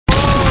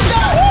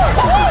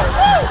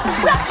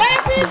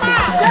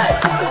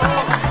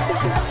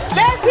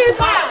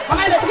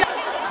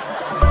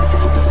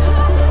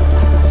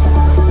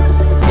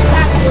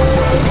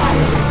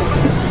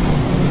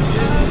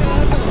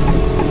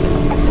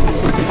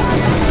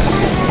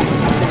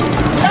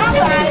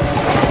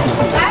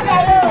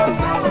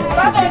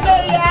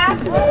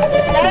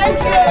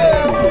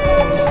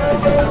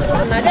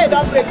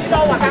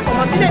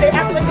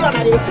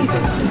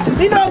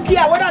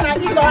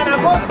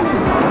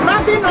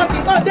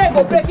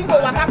leg go break, you go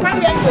waka,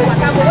 come here, you go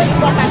waka, go when you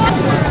walk out.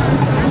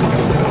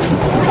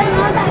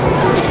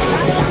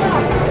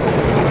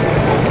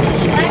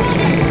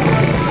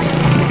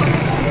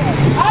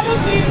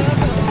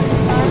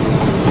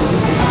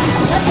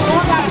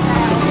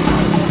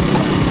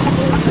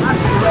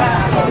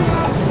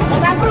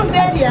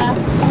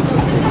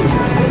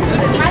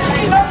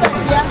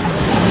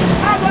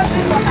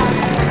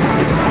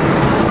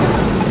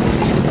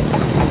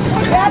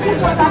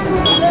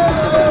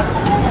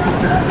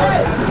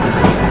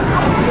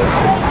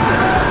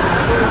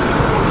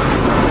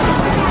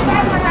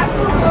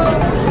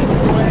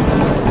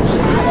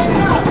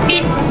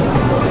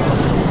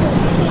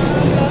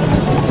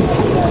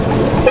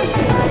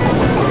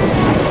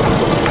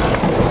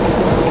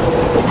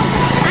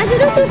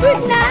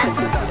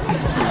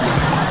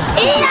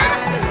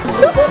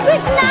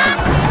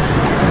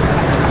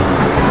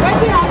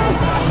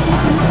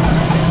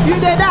 You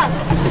did that?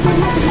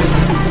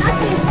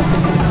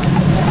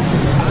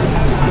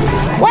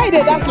 Why did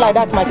they dance like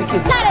that, my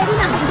pikin?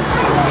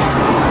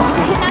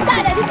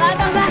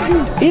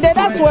 He did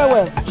dance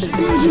well.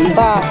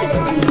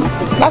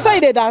 That's how he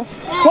did dance.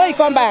 When you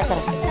come back,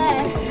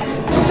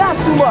 dance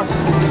too much.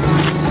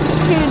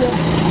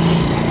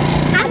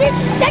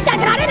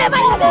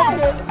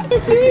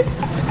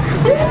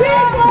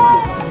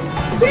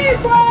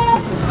 People!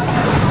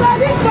 So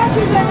this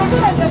person, they go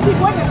look like the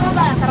people when they come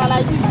by Akara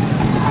like this.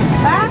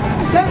 Huh?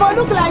 They go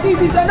look like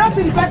this. If they don't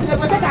see the person, they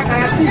go take Akara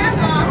like this.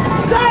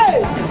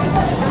 Say!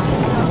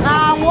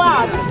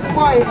 What?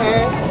 Boy,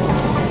 eh?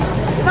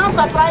 Don't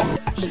surprise.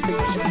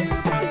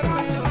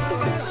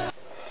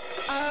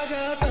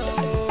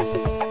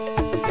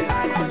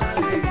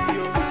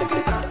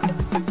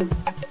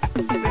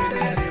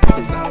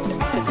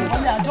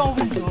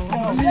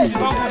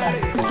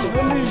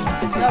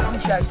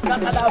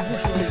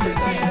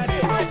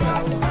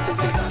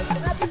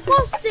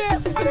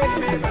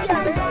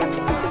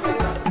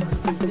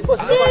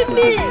 See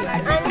me, I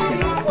need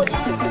me for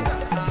this.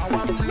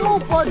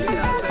 Nobody.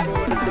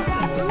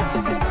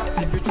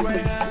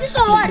 This is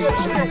what they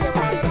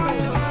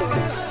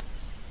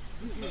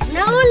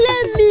now only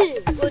me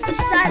will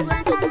decide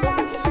when to come up.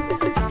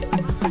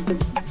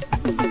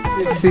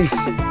 See,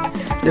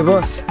 the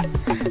boss.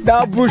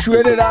 That bush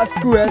where that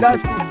school,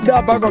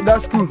 that back of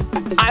that school.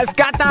 I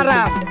scatter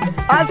them.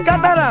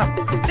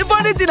 The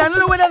funny thing, I don't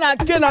know whether I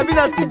can have been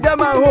a stick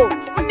them at home.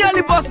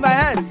 Nearly bust my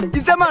head. He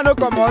said, man, no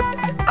come out.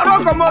 I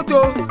don't come out,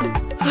 oh.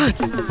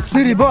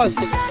 See the boss.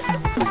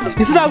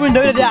 You see that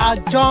window there, I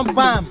jump,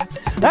 bam.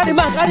 Now the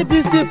man carry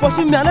this thing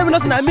pushing me. I never know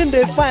I mean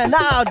they fine. Now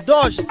I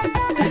dodge.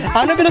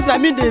 I never know I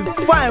mean they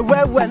fine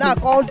well. Now I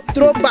can't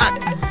throw back.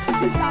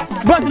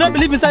 But you don't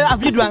believe me, sir?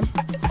 I've read one.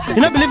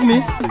 You don't believe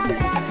me?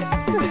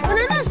 When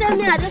I don't send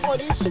me a day for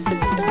this.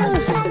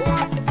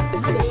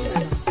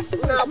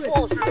 Now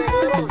pause.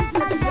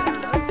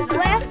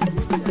 Where?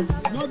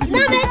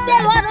 Now make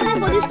them what only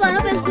for this kind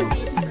of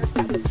stupid.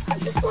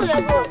 Who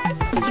you go?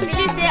 You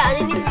believe say I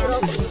need to be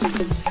wrong for this.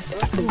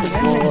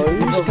 Oh,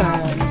 this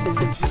time.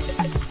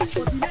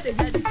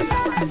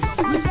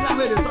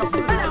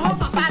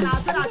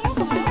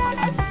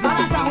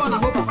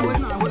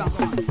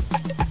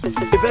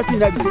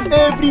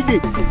 Every day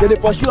they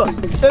pursue us.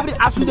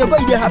 As we go,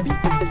 they happy.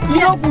 You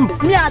know good.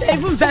 Me and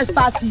even verse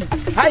pass you.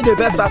 How the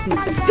verse pass me?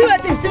 See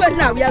what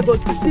now we are going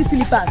to see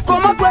slippers.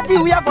 Come on, what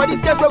we are for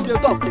this case where we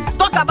talk.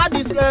 Talk about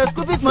this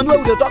school fees money where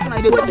we talk and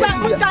they talk.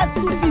 Which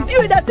school fees?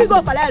 You the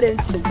figure for that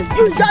rent.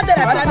 You just there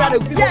like Mama.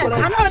 Yes, I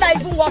know that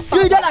even worse pass.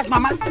 You there like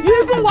Mama.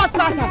 You even worse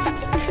pass.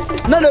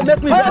 No,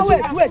 make me verse.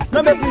 Wait.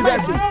 No make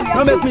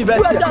me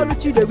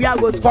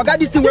verse. Forget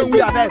this thing when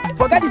we are back.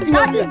 Forget this thing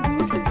when we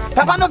are.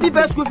 Papa no fit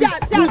pay school fees. I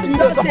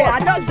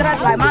don't dress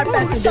like mad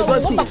person. They go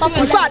school. In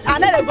fact, I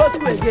never go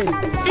school again.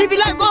 If you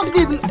like go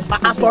school,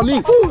 as for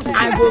me, food.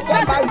 I go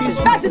come buy this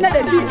school. Person that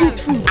they eat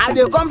food. I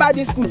dey come buy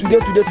this school today.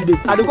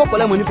 I dey go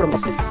collect money from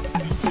us.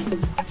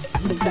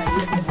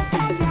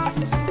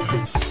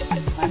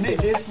 I made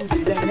this school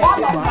today.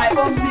 All of my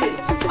own mate.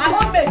 My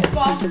own mate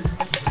come.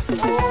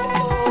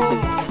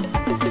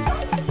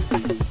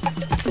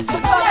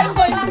 Where are you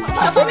going?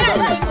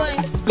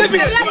 Leave me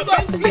here. Hold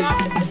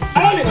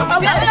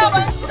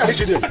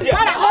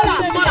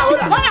on.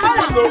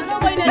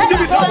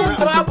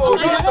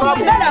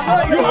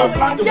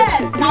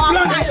 Yes, now I'm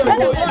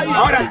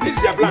this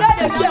is your plan.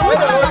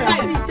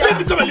 Let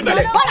me come and leave me.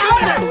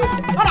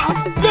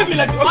 Let me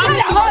let you. I'm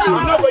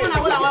not going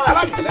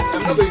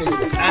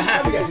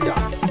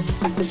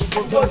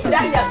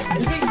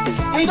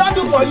He don't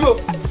do for you.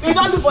 He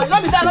don't do for you. Let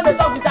me say another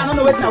talk. I don't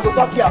know where I go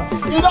talk here.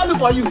 He don't do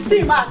for you.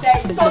 See, man, so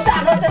say I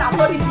know say I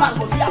saw this man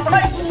go here.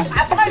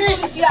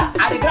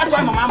 I regret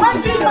why my mama.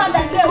 When this man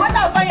that day, what I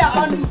find your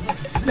hand do?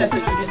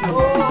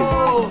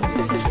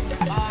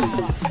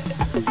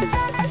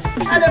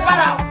 And the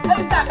father,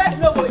 every time person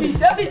no go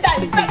eat. Every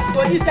time the person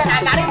go eat, say I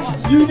got it.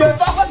 You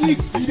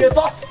dey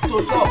talk to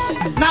chop.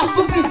 Now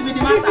school